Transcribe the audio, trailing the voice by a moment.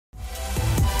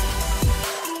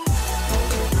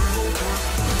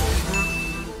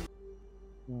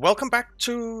welcome back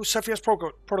to Cepheus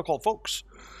Protocol, folks.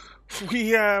 We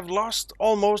have lost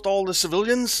almost all the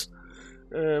civilians.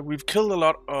 We've killed a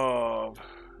lot of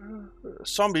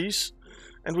zombies,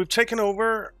 and we've taken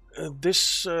over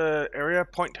this area,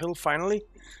 Point Hill, finally,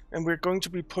 and we're going to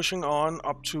be pushing on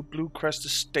up to Blue Crest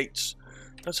Estates.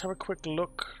 Let's have a quick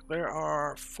look. There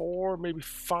are 4, maybe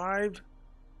 5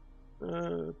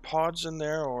 pods in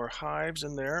there, or hives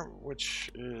in there,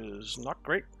 which is not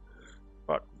great,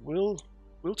 but we'll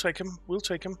take him. We'll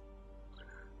take him.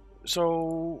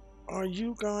 So, are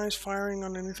you guys firing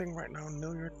on anything right now?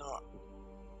 No, you're not.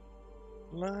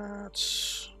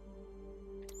 Let's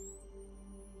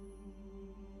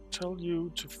tell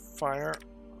you to fire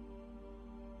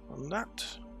on that.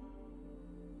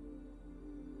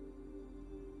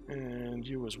 And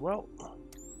you as well.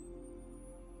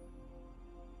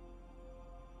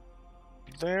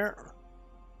 There.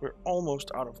 We're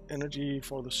almost out of energy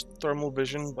for this thermal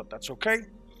vision, but that's okay.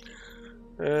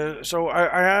 So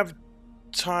I have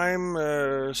time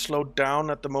slowed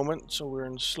down at the moment, so we're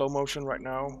in slow motion right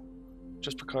now,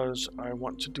 just because I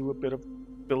want to do a bit of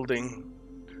building.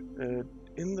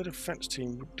 In the defense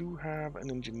team, we do have an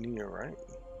engineer, right?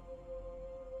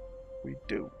 We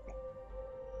do.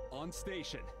 On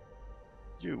station.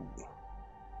 You.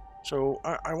 So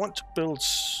I want to build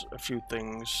a few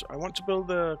things. I want to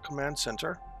build a command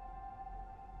center,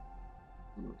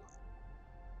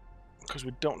 because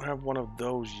we don't have one of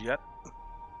those yet. I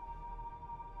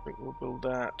think we'll build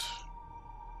that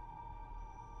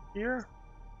here.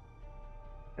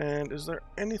 And is there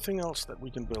anything else that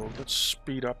we can build? Let's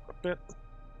speed up a bit.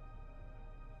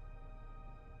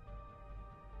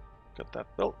 Get that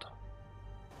built.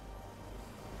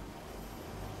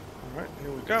 Alright,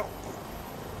 here we go.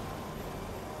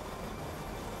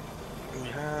 We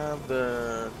have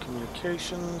the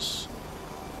communications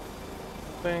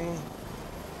thing.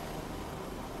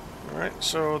 Alright,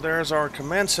 so there's our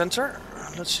command center.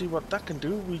 Let's see what that can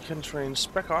do. We can train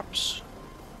Spec Ops.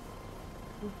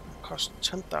 Cost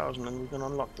 10,000, and we can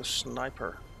unlock the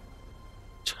sniper.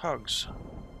 Tugs.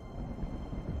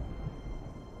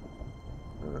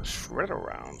 Shredder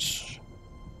rounds.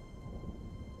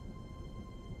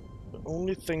 The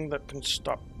only thing that can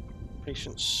stop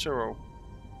patient 0.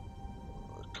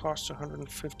 It costs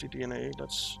 150 DNA.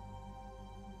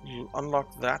 You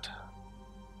unlock that.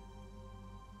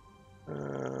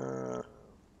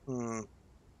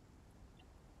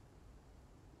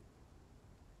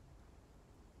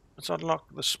 Let's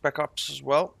unlock the Spec Ops as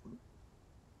well.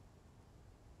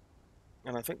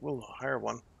 And I think we'll hire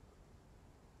one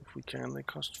if we can. They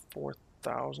cost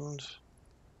 4,000.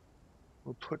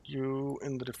 We'll put you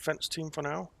in the defense team for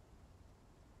now.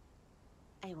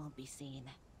 I won't be seen.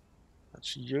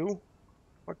 That's you.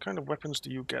 What kind of weapons do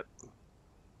you get?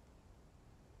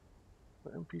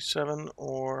 The MP7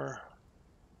 or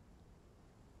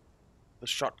the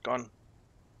shotgun?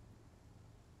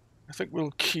 I think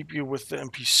we'll keep you with the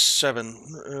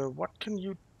MP7. What can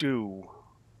you do?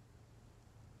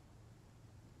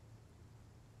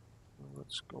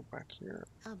 Let's go back here.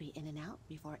 I'll be in and out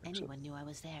before anyone knew I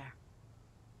was there.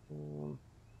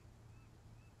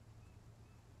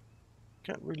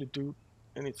 Can't really do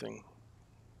anything.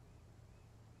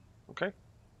 Okay,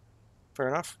 fair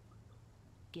enough.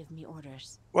 Give me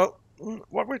orders. Well,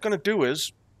 what we're going to do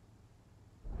is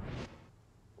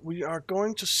we are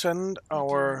going to send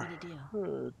our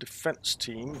defense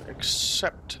team,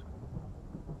 except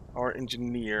our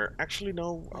engineer. Actually,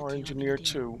 no, our engineer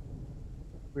too.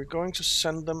 We're going to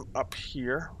send them up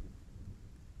here.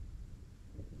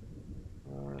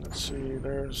 Let's see,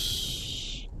 there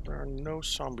are no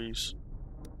zombies.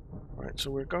 Alright, so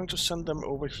we're going to send them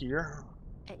over here.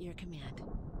 At your command.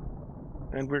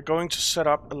 And we're going to set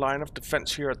up a line of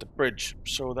defense here at the bridge,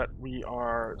 so that we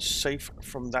are safe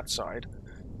from that side.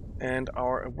 And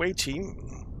our away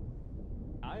team,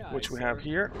 which we have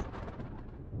here,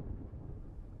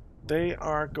 they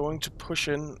are going to push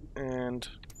in and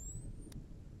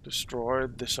destroy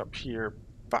this up here.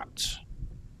 But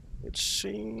it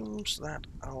seems that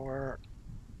our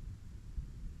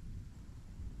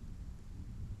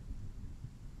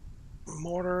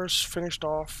mortars finished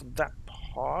off that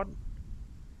pod.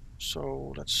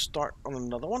 So let's start on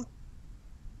another one.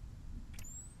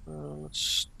 Let's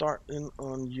start in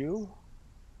on you.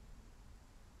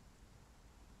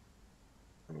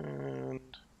 And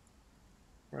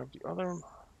grab the other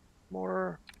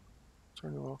mortar.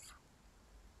 Turn it off.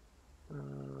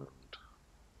 And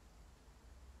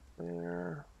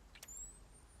there.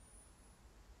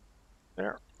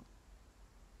 There.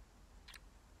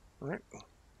 Alright.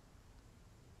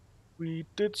 We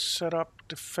did set up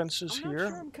defenses here. I'm not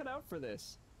sure I'm cut out for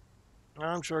this.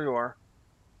 I'm sure you are.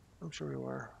 I'm sure you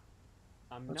are.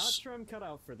 I'm Let's not sure I'm cut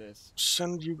out for this.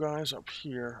 send you guys up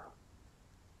here.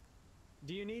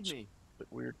 Do you need me? Bit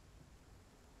weird.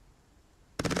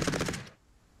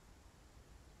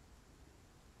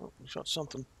 Oh, we shot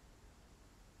something.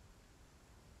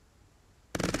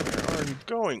 Where are you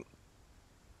going?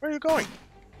 Where are you going?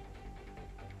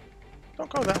 Don't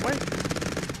go that way.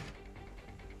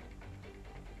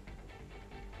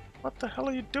 What the hell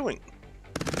are you doing?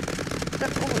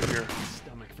 Get over here.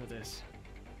 Stomach for this.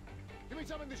 Give me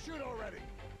something to shoot already.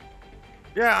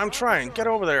 Yeah, I'm trying. Get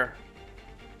over there.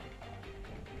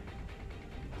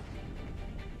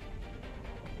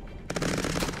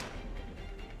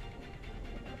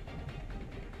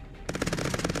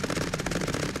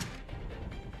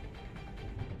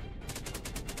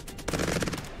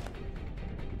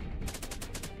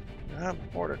 I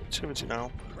have board activity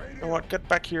now. You know what? Get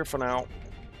back here for now.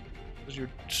 Because you're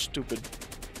stupid.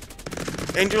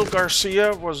 Angel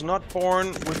Garcia was not born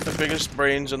with the biggest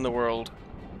brains in the world.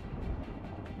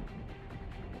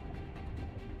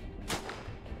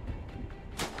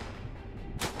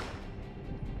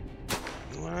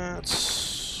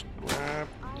 Let's grab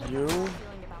you.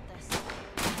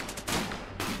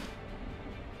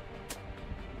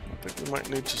 I think we might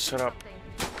need to set up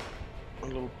a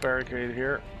little barricade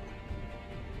here.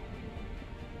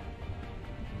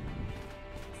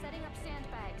 Setting up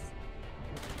sandbags.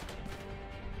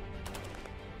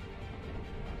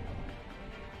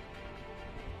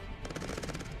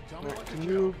 Tell me Right, what to can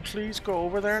do. you please go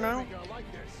over there now? Make it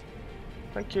like this.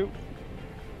 Thank you.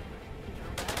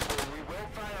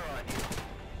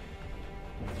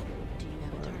 Do you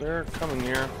have a target? They're coming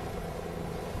here.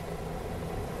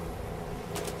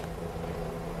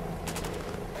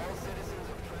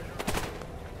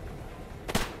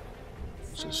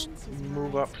 Just Silence is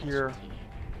move my up here. specialty.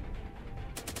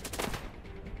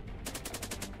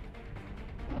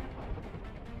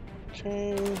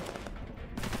 Okay.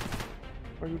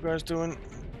 What are you guys doing?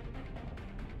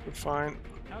 You're fine.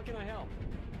 How can I help?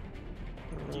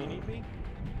 Do you need me?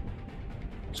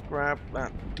 Let's grab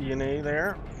that DNA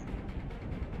there.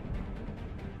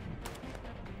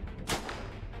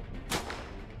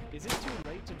 Is it too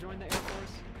late to join the Air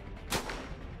Force?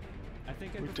 I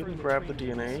think I We prefer didn't grab the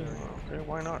training DNA. with CERC. Okay,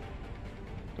 why not?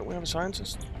 Don't we have a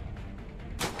scientist?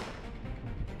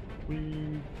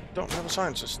 We don't have a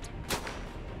scientist.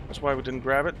 That's why we didn't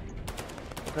grab it.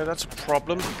 Okay, that's a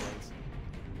problem.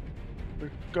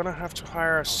 We're gonna have to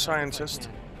hire a I'll help if I scientist.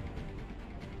 can.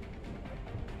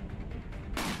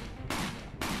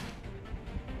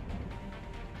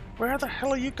 Where the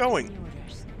hell are you going? Give me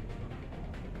orders.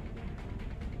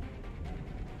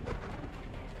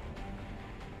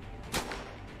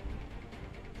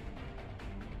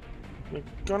 We're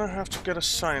gonna have to get a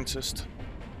scientist.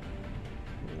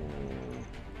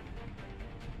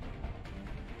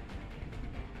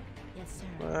 Yes, sir.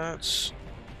 Let's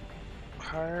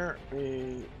hire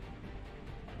a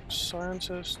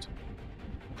scientist.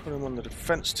 Put him on the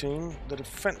defense team. The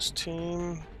defense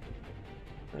team,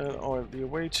 or the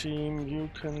away team, you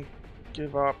can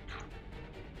give up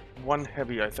one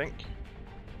heavy, I think.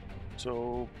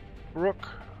 So, Brooke,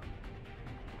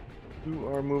 you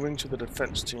are moving to the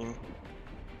defense team.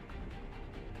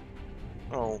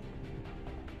 Oh,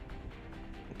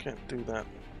 I can't do that.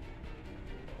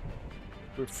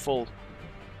 We're full.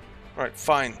 Alright,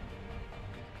 fine.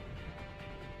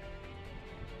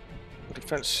 The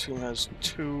defense team has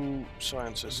 2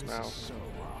 scientists now. So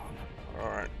wrong.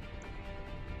 Alright.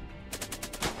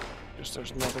 Guess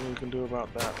there's nothing you can do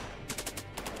about that.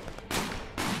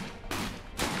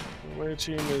 The away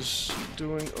team is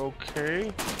doing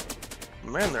okay.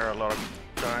 Man, there are a lot of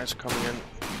guys coming in.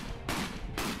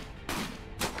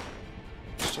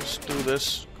 Let's just do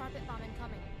this. Carpet bomb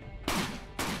incoming.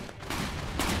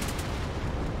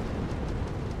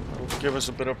 That'll give us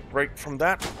a bit of break from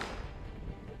that.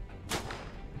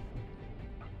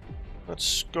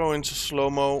 Let's go into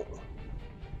slow-mo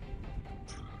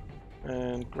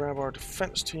and grab our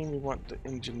defense team. We want the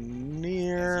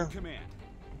engineer. As in command.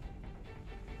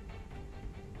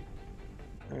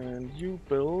 And you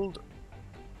build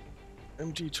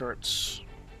MG turrets.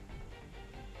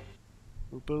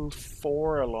 We'll build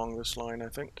 4 along this line, I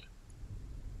think.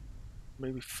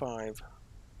 Maybe 5.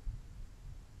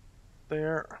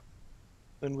 There.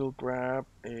 Then we'll grab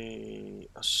a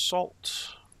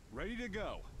assault. Ready to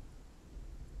go.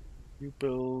 You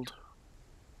build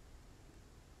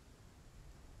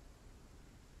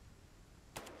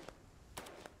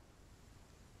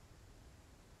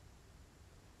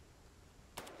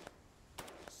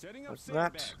Setting up like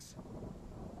that. sandbags.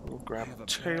 We'll I grab have a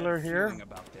Taylor bad here. feeling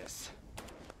about this.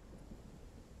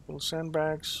 Little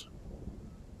sandbags.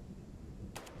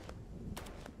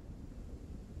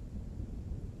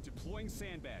 Deploying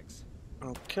sandbags.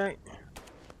 Okay.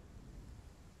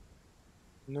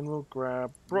 And then we'll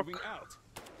grab Brook Moving out.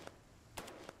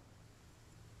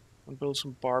 and build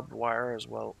some barbed wire as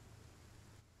well.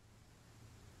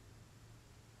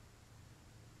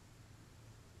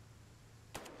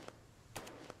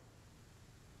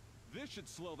 This should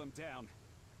slow them down.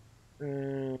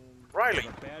 And I Riley,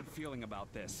 have a bad feeling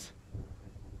about this.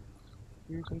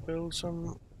 you can build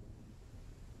some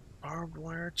barbed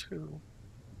wire too.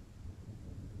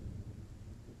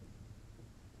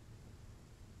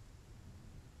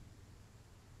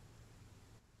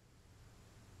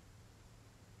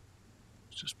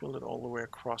 Let's just build it all the way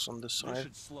across on this This side.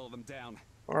 should slow them down.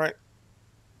 All right.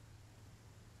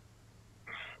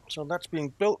 So that's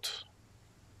being built.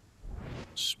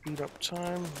 Speed up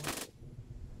time.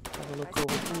 Have a look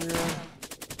over here.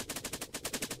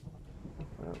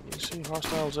 You see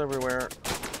hostiles everywhere.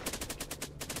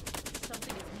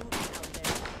 Something is moving out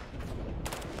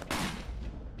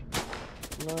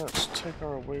there. Let's take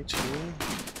our way to Enemy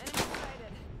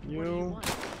sighted. What do you you. want?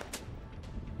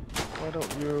 Why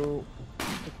don't you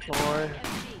deploy?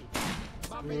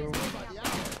 FG. You.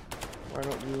 Why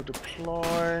don't you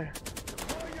deploy?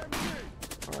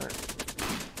 Alright.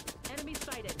 Enemy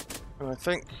sighted. And I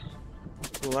think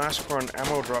we'll ask for an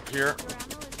ammo drop here. Your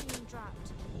ammo is being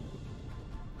dropped.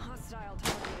 Hostile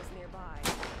target is nearby.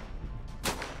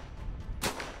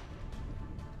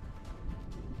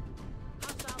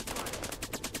 Hostile spotted.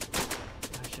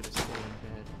 I should have stayed in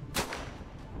bed.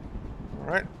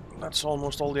 Alright, that's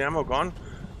almost all the ammo gone.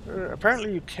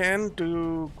 Apparently you can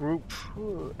do group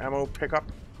ammo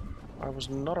pickup. I was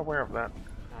not aware of that.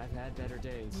 I've had better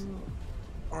days.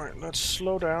 Alright, let's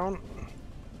slow down.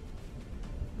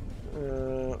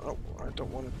 Oh, I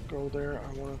don't want to go there.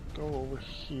 I want to go over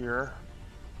here.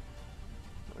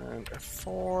 And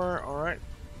F4, alright.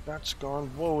 That's gone.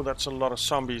 Whoa, that's a lot of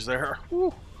zombies there.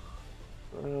 Woo.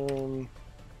 Go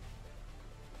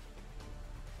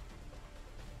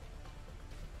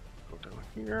down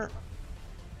here.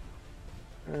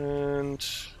 And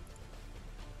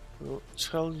we'll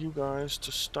tell you guys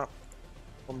to stop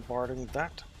bombarding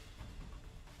that.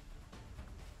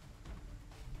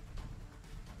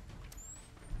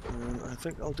 And I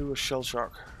think I'll do a shell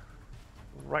shock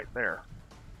right there.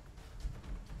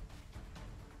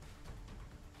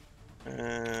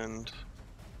 And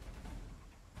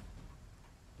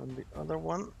then the other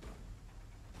one.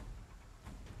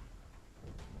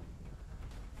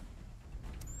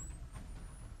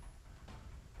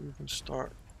 You can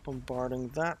start bombarding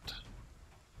that.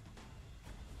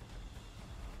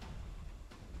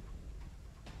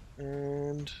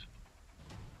 And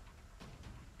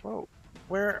whoa,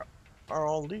 where are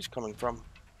all these coming from?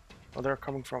 Oh, they're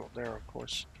coming from up there, of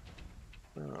course.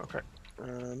 Okay,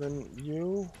 then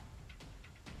you.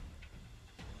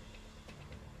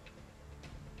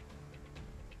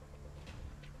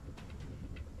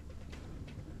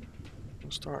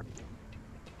 We'll start.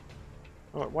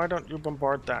 Oh, why don't you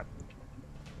bombard that?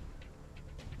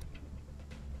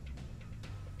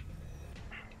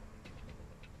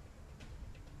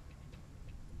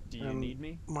 Do you need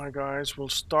me? My guys will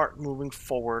start moving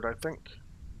forward, I think.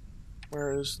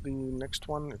 Where is the next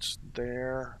one? It's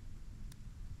there.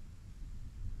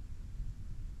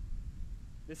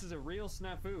 This is a real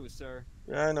snafu, sir.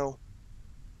 Yeah, I know.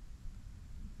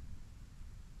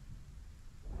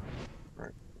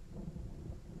 Right.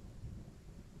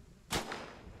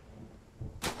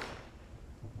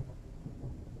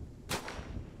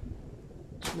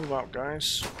 Let's move out,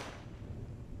 guys.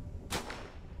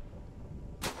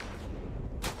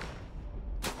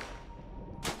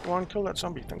 Go on, kill that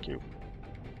zombie, thank you.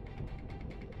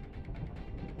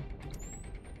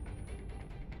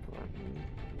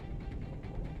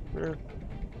 We're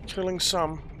killing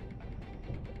some,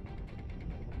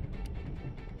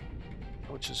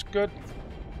 which is good.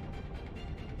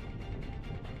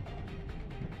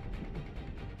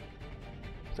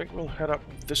 I think we'll head up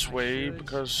this way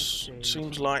because it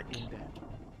seems like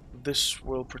this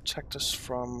will protect us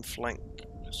from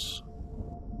flanks.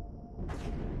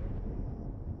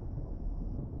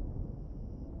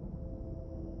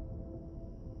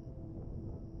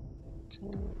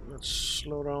 Let's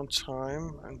slow down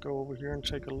time and go over here and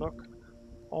take a look.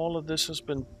 All of this has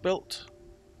been built.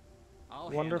 I'll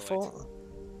Wonderful.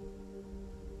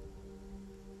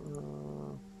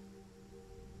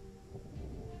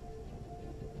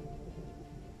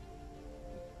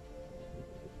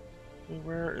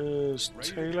 Where is Ready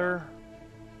to Taylor?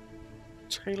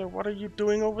 Taylor, what are you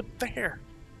doing over there?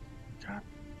 God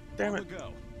damn it.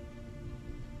 Go.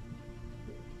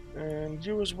 And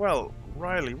you as well.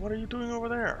 Riley, what are you doing over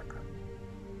there?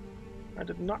 I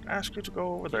did not ask you to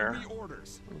go over there. Give me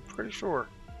orders. I'm pretty sure.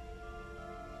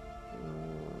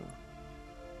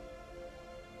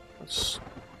 Let's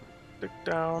stick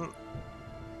down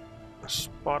a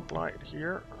spotlight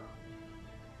here.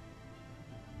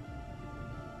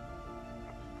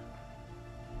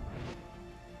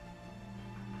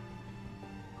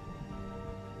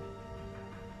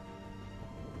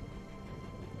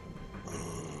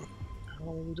 How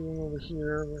are we doing over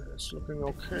here? It's looking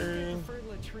okay. For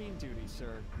latrine duty,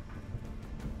 sir.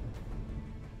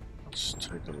 Let's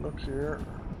take a look here.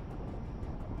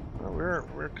 Well,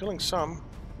 we're killing some,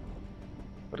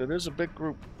 but it is a big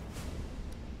group.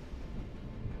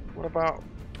 What about?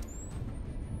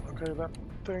 Okay, that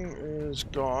thing is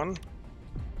gone.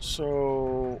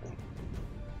 So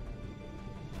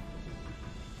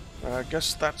I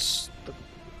guess that's the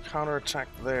counterattack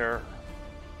there.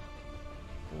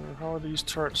 How are these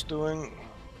turrets doing?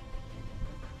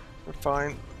 They're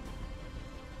fine.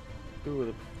 Do with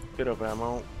a bit of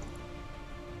ammo.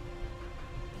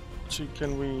 See,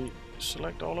 can we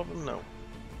select all of them? No.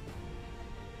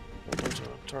 Those are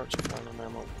turrets are fine on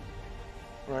ammo.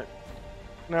 Right.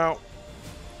 Now,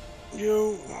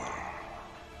 you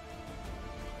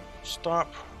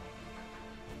stop.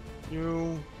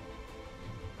 You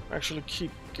actually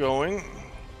keep going.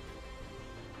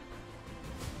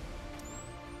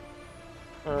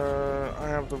 I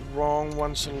have the wrong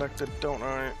one selected, don't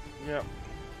I? Yep.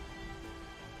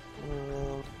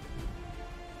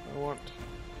 I want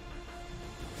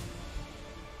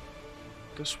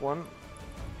this one.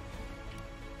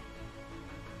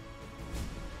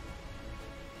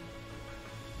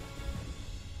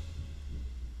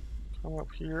 Come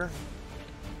up here.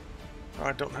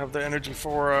 I don't have the energy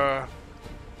for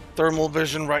thermal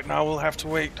vision right now. We'll have to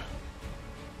wait.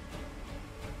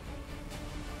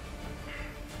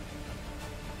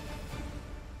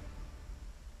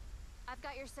 I've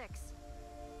got your 6.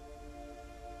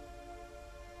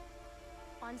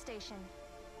 On station.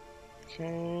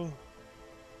 Okay.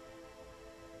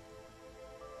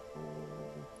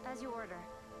 As you order.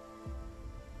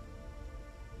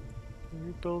 Can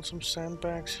you build some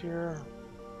sandbags here?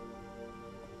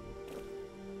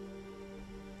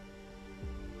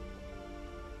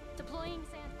 Deploying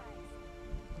sandbags.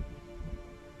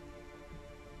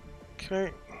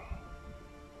 Okay.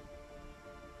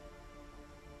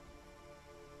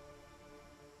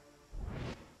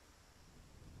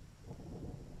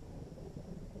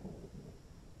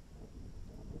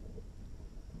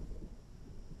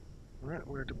 Alright,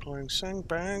 we're deploying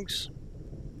sandbags,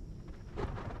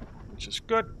 which is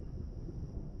good.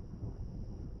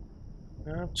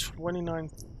 We have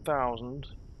 29,000.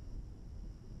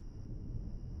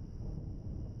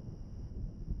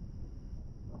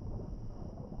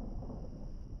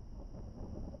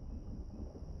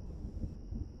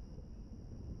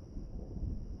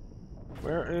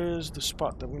 Where is the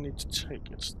spot that we need to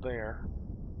take? It's there.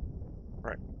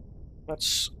 Right.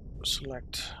 Let's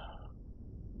select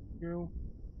you.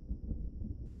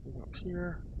 Move up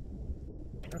here.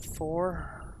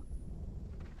 F4.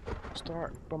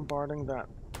 Start bombarding that.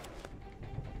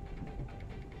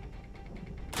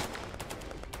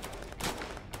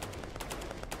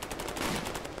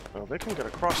 Oh, they can get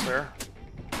across there.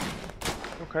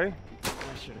 Okay.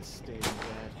 I should have stayed in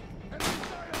bed.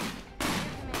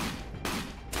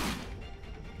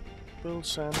 Build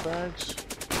sandbags.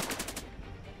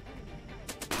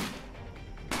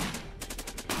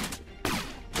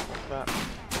 Like that.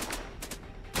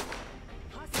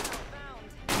 Hostile found.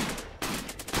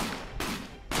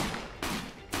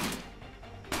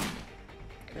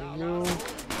 Okay, you.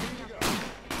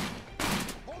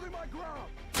 Holding my ground.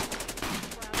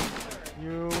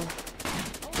 You.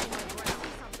 Holding my ground.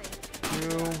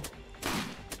 You.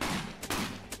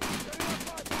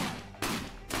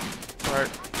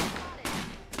 Alright.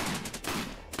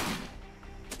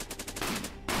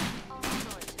 I'll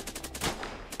handle it.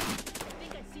 I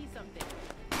think I see something.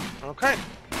 Okay.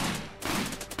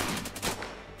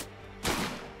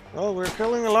 Well, we're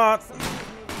killing a lot. Something's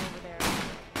moving over there.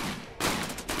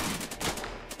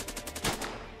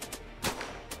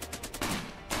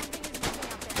 Something is moving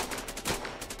out there.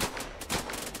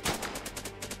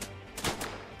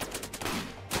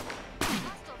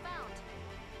 Hostile found.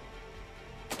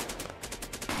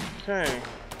 Okay.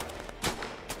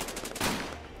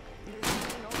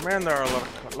 Man, there are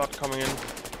a lot coming in.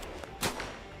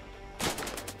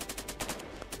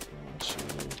 Let's see.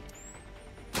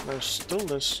 There's still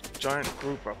this giant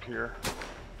group up here.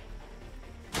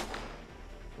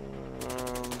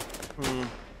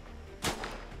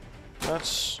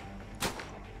 Let's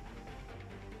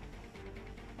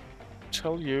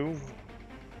tell you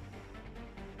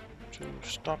to to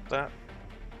stop that.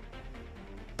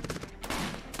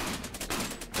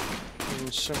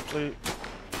 And simply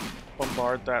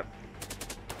bombard that.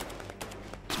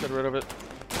 Let's get rid of it.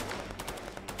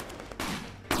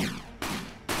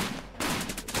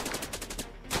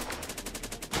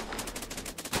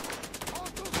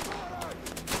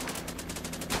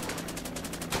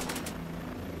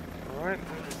 Alright.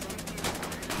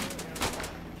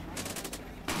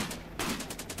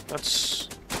 Let's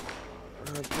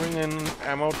bring in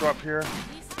ammo drop here.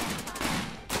 Please stand by.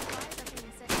 Supplies are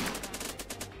being sent inbound.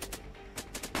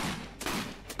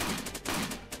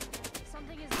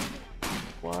 Something is moving up.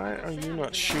 Why are you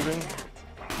not shooting?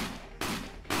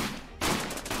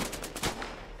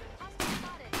 Hostile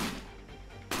spotted.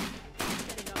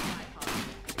 Setting up my pod.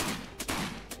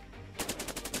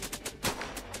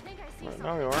 I think I see Right, something.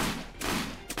 now you are.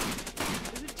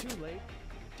 Is it too late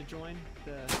to join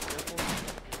the Air Force?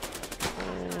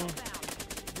 Found.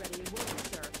 Ready and willing,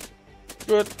 sir.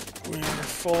 Good. We are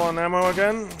full on ammo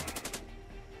again.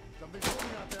 Something's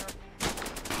moving out there.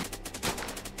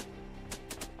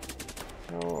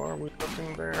 How are we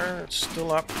looking there? It's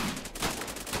still up.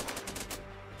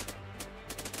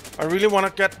 I really want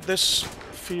to get this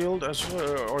field as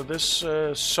or this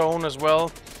zone as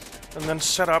well, and then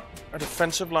set up a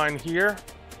defensive line here.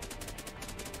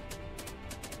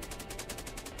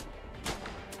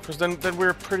 Because then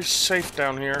we're pretty safe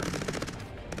down here.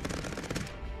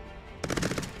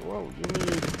 Whoa, you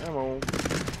need ammo.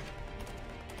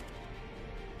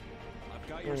 I've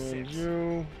got your And 6.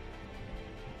 you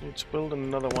need to build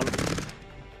another one.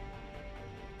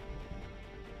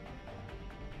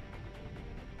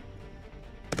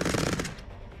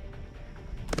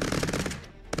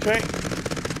 Okay.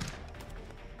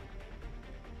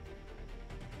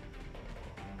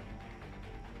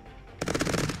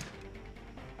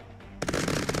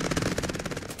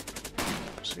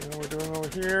 See how we're doing over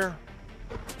here.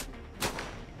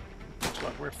 Looks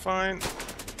like we're fine.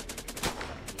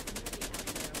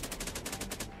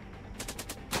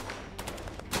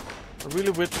 I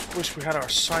really wish we had our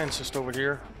scientist over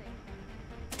here.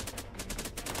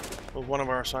 Well, one of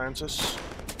our scientists.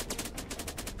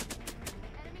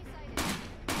 Enemy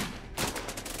sighted.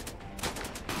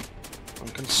 I'm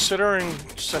considering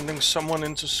sending someone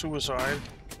into suicide.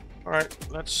 Alright,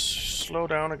 let's slow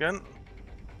down again.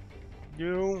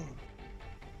 You.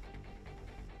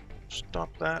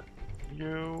 Stop that.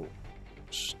 You.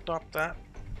 Stop that.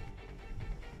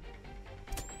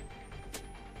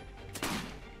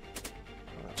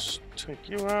 Let's take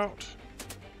you out.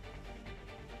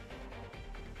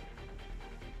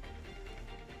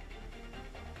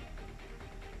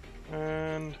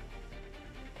 And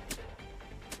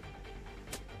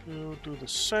you do the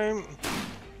same.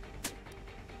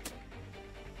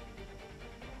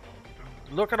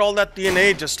 Look at all that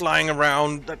DNA just lying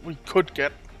around that we could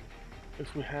get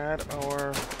if we had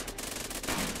our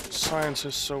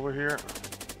scientists over here.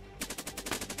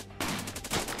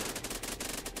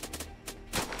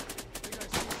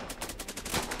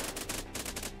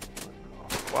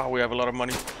 Wow, we have a lot of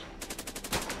money.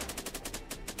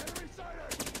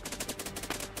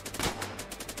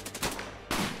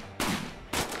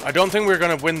 I don't think we're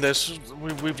gonna win this.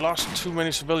 We've lost too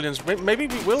many civilians. Maybe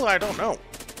we will, I don't know.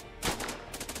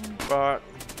 But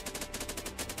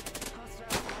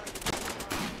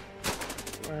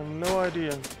I have no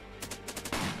idea.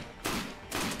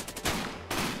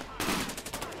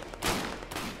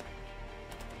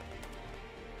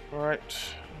 Alright.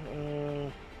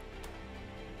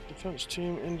 Defense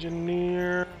team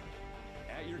engineer.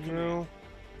 At your You command.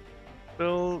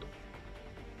 build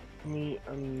me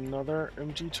another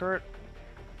MG turret.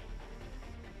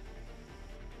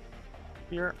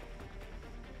 Here.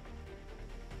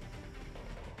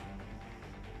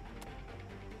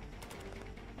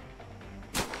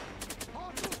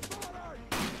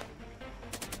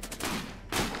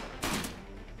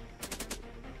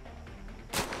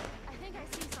 I think I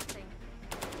see something.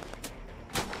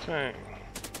 Okay.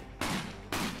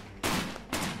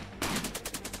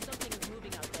 Something is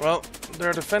moving out there. Well,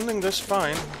 they're defending this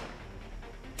fine.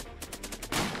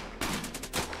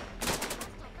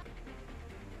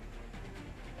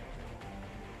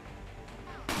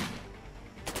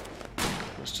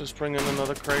 Let's just bring in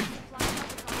another crate.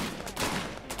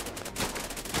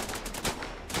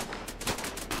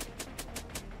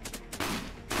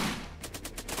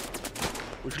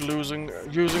 We're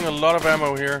using a lot of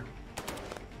ammo here.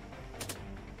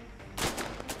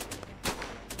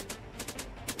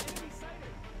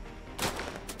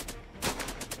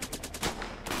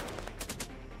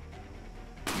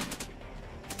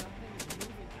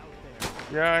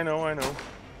 Yeah, I know.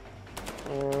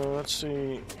 Let's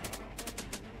see.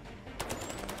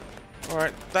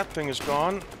 Alright, that thing is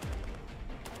gone.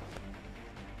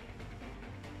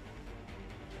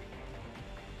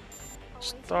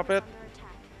 Stop it. Under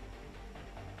attack.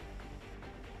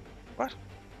 What?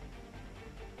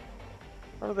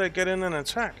 How do they get in and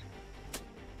attack?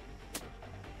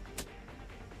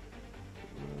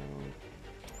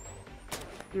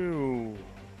 Ooh.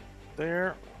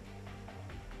 There.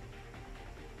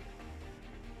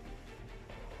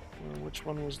 Which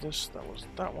one was this? That was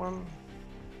that one.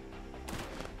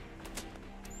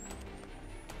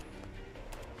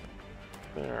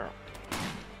 There.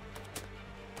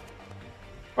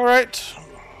 Alright.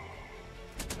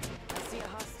 I see a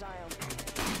hostile.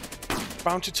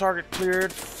 Bounty target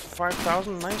cleared.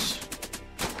 5,000. Nice.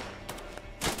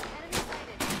 Enemy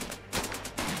sighted.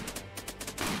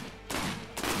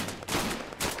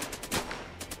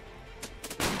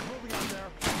 Moving out there.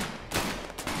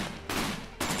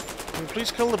 Can you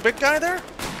please kill the big guy there?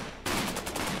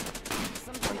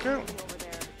 Something you. moving over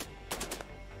there.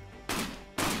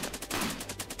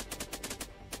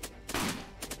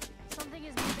 Something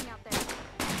is moving out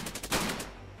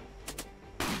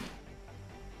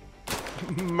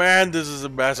there. Man, this is a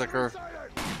massacre.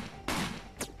 Sighted.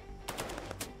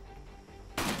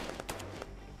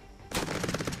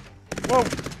 Whoa!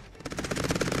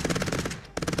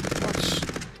 What's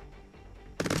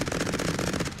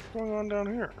going on down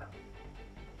here?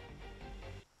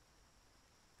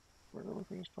 Where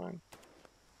everything's fine.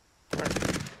 Alright.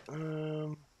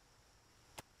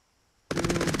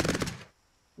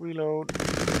 Reload.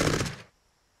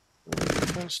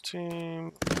 Defense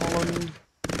team. Holland.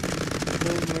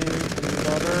 Build me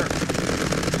another.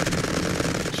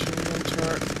 Machine gun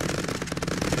turret.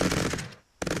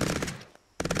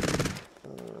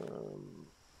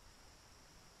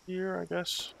 Here, I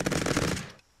guess.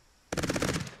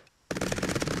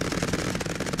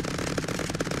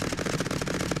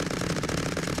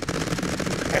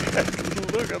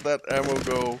 Look at that ammo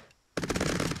go.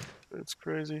 It's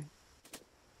crazy.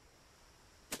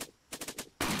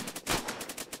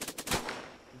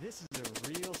 This is a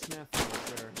real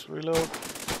snafu, sir. Let's reload.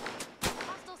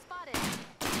 Hostile spotted.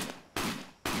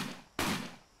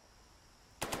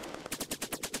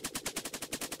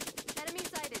 Enemy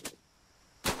sighted.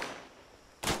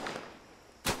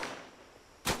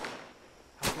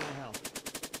 How can I help?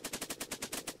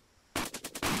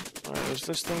 Alright, is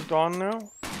this thing gone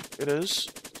now? It is.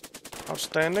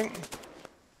 Outstanding.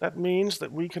 That means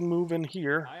that we can move in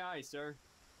here. Aye, aye, sir.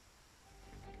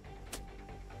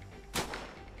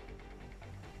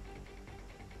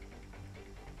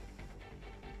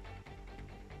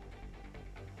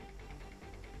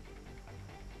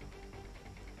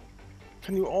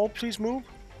 Can you all please move?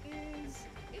 Is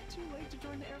it too late to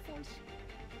join the Air Force?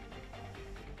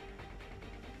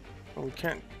 Oh, we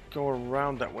can't go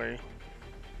around that way.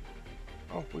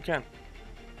 Oh, we can.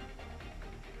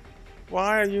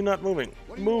 Why are you not moving?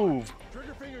 What do you want? Move!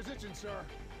 Trigger finger's itching, sir.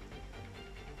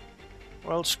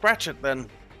 Well, scratch it then.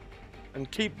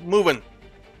 And keep moving.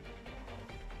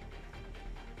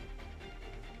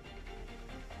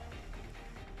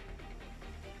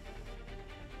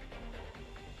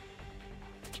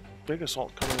 Big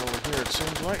assault coming over here, it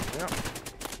seems like. Yeah.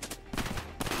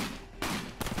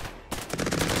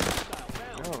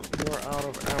 Oh, you're out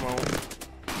of ammo.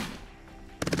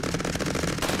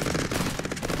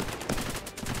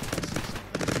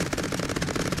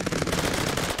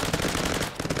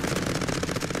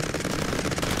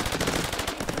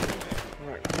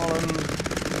 Alright, Holland.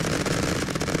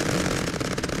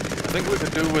 I think we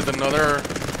could do with another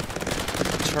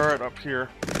turret up here.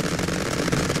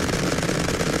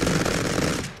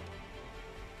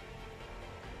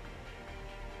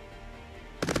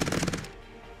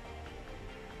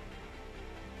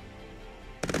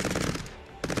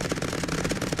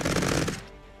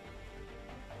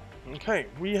 Okay,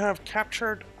 we have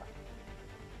captured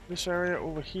this area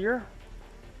over here,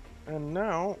 and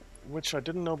now, which I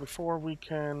didn't know before, we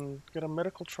can get a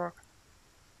medical truck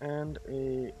and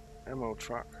a ammo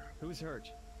truck. Who's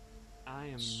hurt? I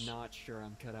am not sure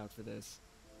I'm cut out for this.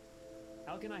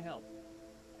 How can I help?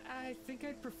 I think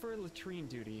I'd prefer latrine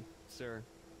duty, sir.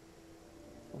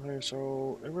 Okay,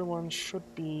 so everyone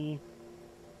should be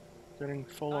getting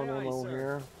full on Aye, aye, ammo sir.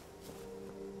 here.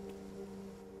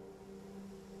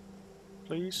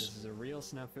 Please. This is a real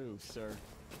snafu, sir.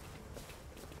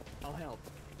 I'll help,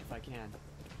 if I can.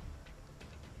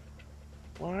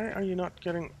 Why are you not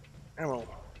getting ammo?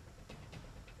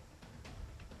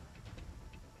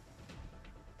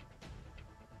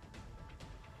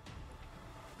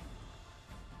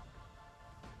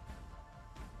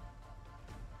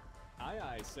 Aye,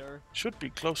 aye, sir. Should be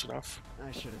close enough.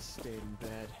 I should have stayed in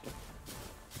bed.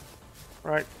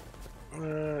 Right.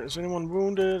 Is anyone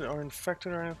wounded or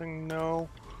infected or anything? No.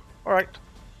 Alright.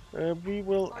 We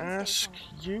will On ask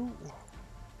station. you.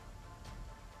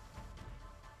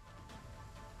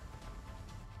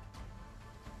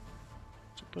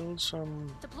 To build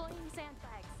some Deploying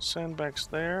sandbags. sandbags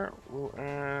there. We'll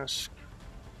ask.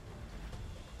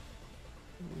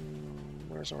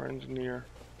 Where's our engineer?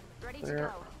 Ready There. to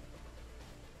go.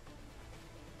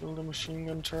 Build a machine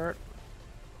gun turret.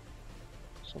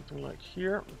 Something like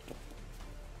here.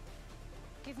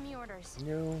 Give me orders.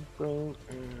 You build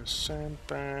a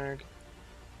sandbag.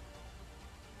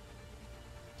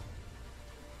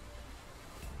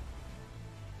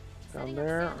 Down Setting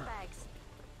there. up sandbags.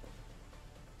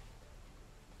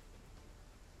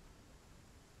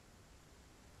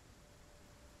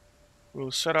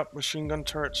 We'll set up machine gun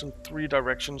turrets in 3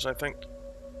 directions, I think.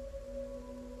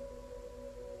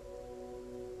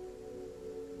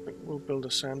 I think we'll build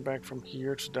a sandbag from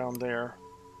here to down there.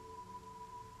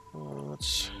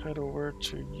 Let's head over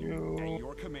to At you.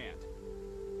 your command.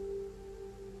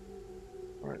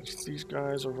 Alright, these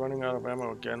guys are running out of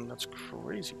ammo again. That's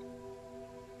crazy.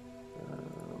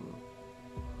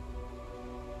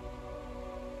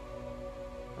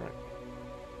 Right.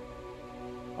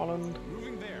 Holland.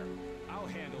 Moving there. I'll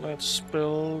handle it. Let's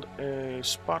build a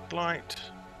spotlight.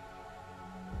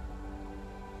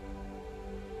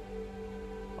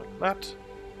 Like that.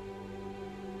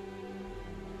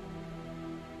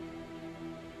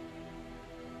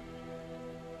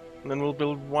 And then we'll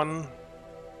build one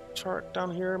turret down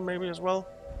here maybe as well.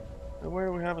 And where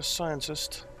do we have a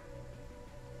scientist?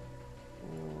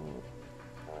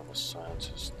 I have a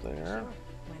scientist there.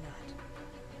 Why not?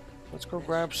 Let's go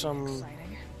grab some...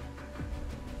 Exciting.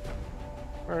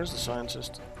 Where is the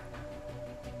scientist?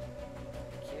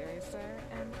 Curiouser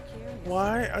and curious.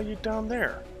 Why are you down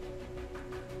there?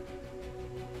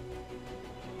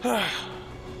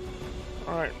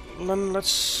 Alright, then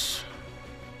let's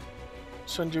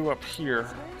send you up here. Is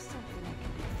there something I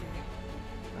can do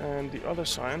for you? And the other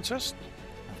scientist.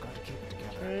 I've got to keep it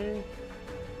together. Okay.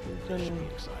 You This should can be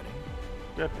exciting.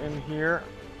 get in here,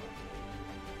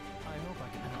 I hope I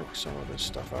can help. pick some of this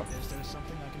stuff up. Is there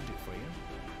something I can do for you?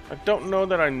 I don't know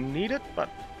that I need it, but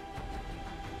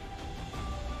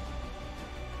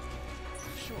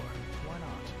Sure, why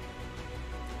not?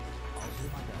 I'll do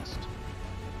my best.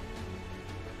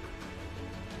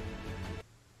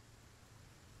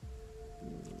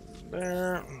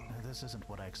 there. This isn't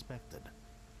what I expected.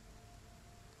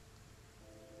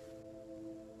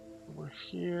 Over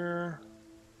here.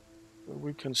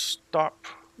 We can stop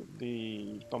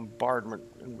the bombardment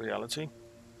in reality.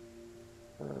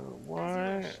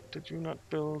 Why did you not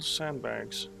build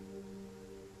sandbags?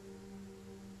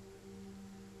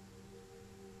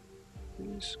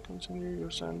 Please continue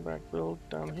your sandbag build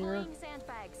down here. Deploying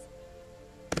sandbags.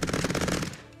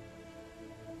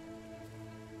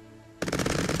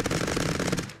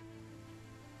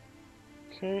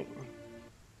 Okay.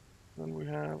 Then we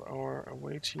have our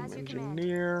away team As you command.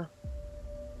 engineer.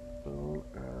 Build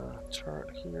a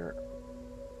turret here.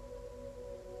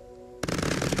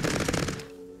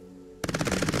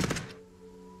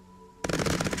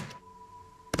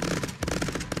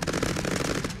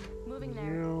 Moving there.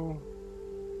 You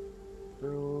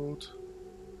build.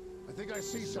 I think I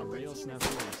see This is a something. real snafu.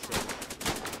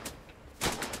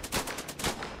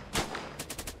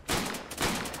 I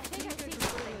think I see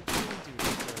something.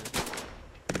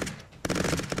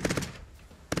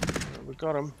 We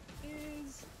got him.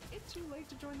 Is it too late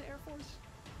to join the Air Force?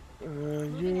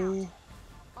 You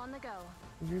On the go.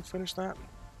 you finish that.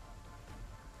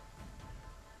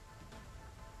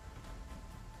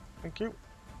 Thank you.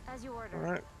 As you order. All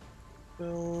right.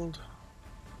 Build.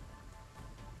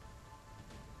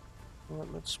 Well,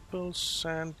 let's build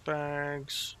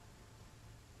sandbags.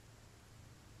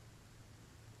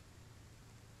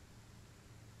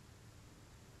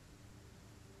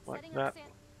 Like Setting that. up sand.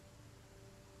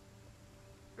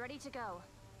 Ready to go.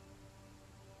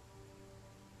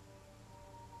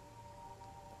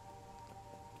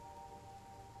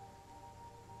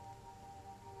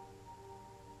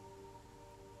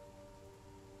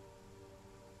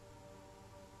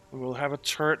 We'll have a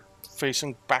turret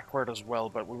facing backward as well,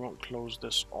 but we won't close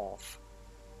this off.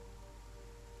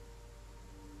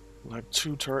 We'll have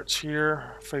 2 turrets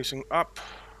here facing up,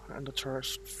 and the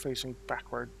turrets facing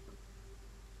backward.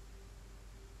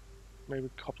 Maybe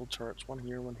a couple turrets, one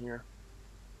here, one here.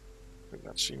 I think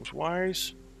that seems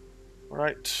wise.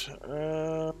 Right.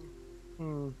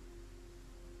 You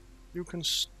can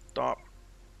stop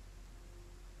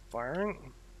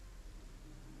firing.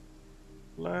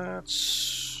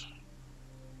 Let's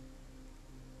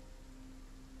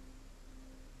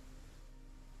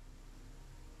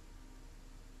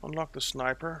Unlock the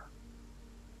sniper.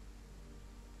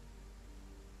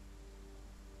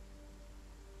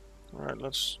 Alright,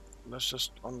 let's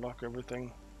just unlock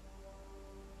everything.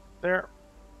 There.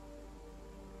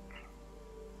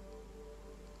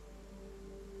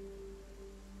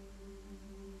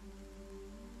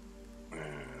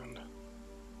 And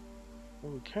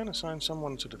well, we can assign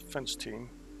someone to the defense team.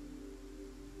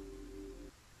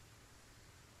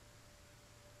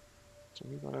 So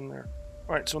we got in there.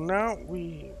 Alright, so now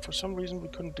for some reason we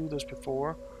couldn't do this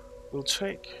before. We'll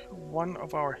take one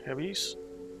of our heavies.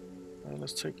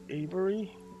 Let's take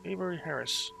Avery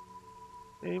Harris.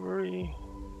 Avery.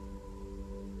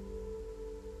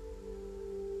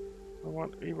 I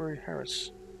want Avery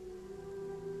Harris.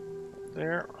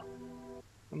 There.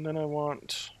 And then I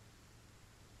want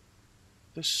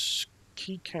this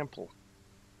Key Campbell.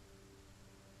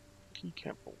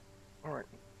 Alright.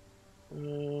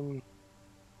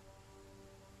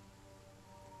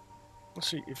 Let's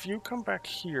see, if you come back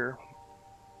here.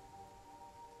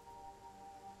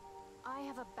 I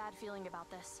have a bad feeling about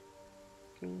this.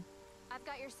 Okay. I've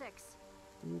got your 6.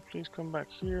 Can you please come back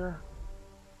here?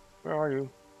 Where are you?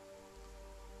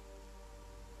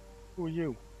 Who are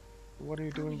you? What are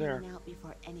you doing there? Out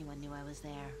before anyone knew I was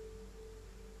there.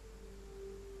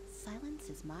 Silence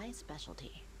is my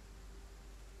specialty.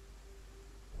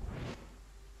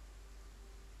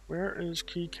 Where is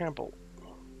Key Campbell?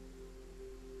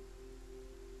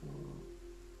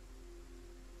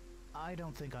 I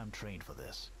don't think I'm trained for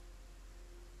this.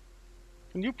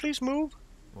 Can you please move?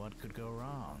 What could go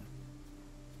wrong?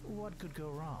 What could go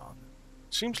wrong?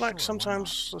 Seems like Sure, why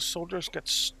sometimes the soldiers get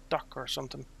stuck or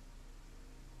something.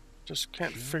 Just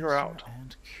can't figure out.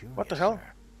 What the hell?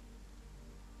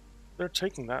 They're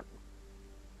taking that.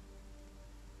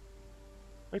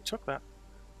 They took that.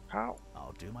 How?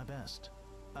 I'll do my best.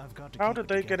 I've got to How keep did it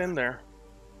they get together. in there?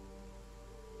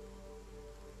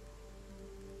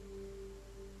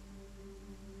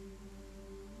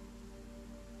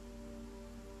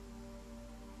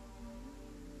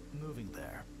 Moving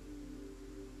there.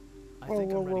 I Whoa,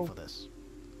 think whoa, I'm ready whoa. for this.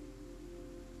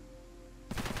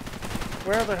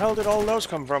 Where the hell did all those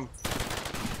come from?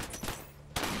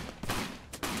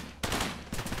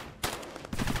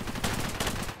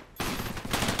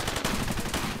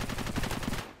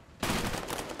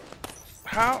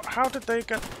 How did they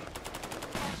get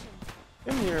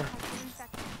in here?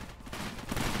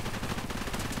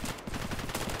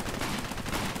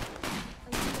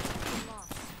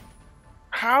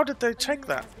 How did they take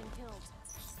that?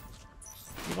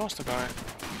 We lost a guy.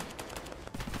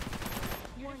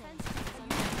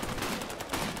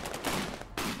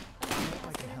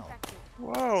 I can help.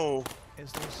 Whoa.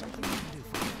 Is there something I can do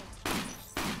for you?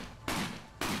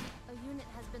 A unit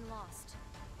has been lost.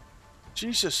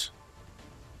 Jesus.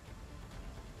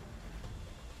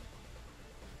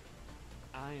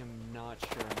 I am not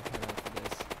sure I'm cut out for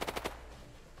this.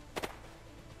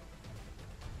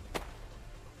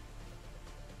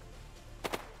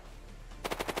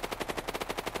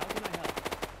 How can I help?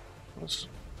 Let's...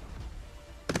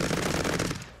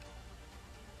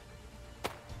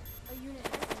 A unit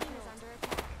is under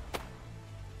attack.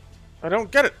 I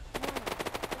don't get it. Warning. A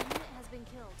unit has been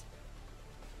killed.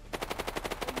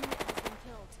 A unit has been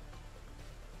killed.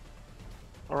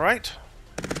 All right.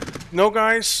 No,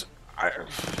 guys.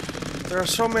 There are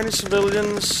so many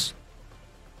civilians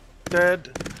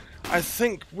dead. I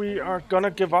think we are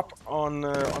gonna give up on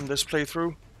this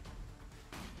playthrough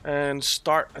and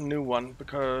start a new one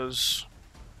because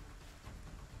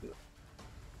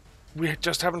we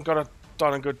just haven't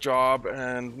done a good job,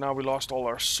 and now we lost all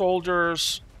our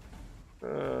soldiers.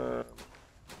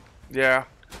 Yeah,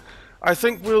 I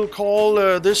think we'll call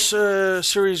this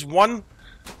series 1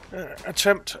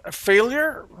 attempt a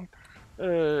failure.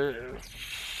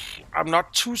 I'm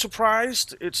not too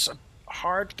surprised. It's a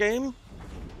hard game,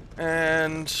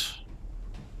 and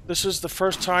this is the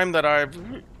first time that I've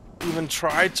even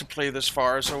tried to play this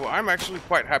far, so I'm actually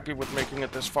quite happy with making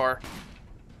it this far.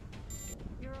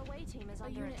 Your away team is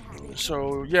under attack.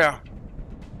 So yeah,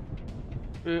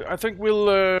 I think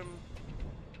we'll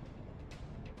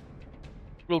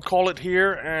call it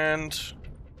here and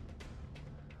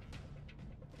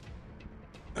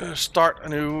start a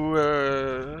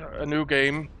new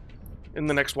game in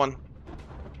the next one.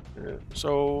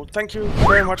 So thank you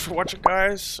very much for watching,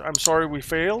 guys. I'm sorry we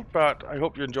failed, but I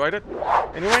hope you enjoyed it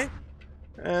anyway.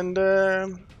 And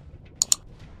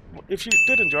if you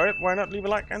did enjoy it, why not leave a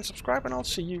like and subscribe, and I'll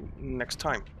see you next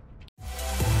time.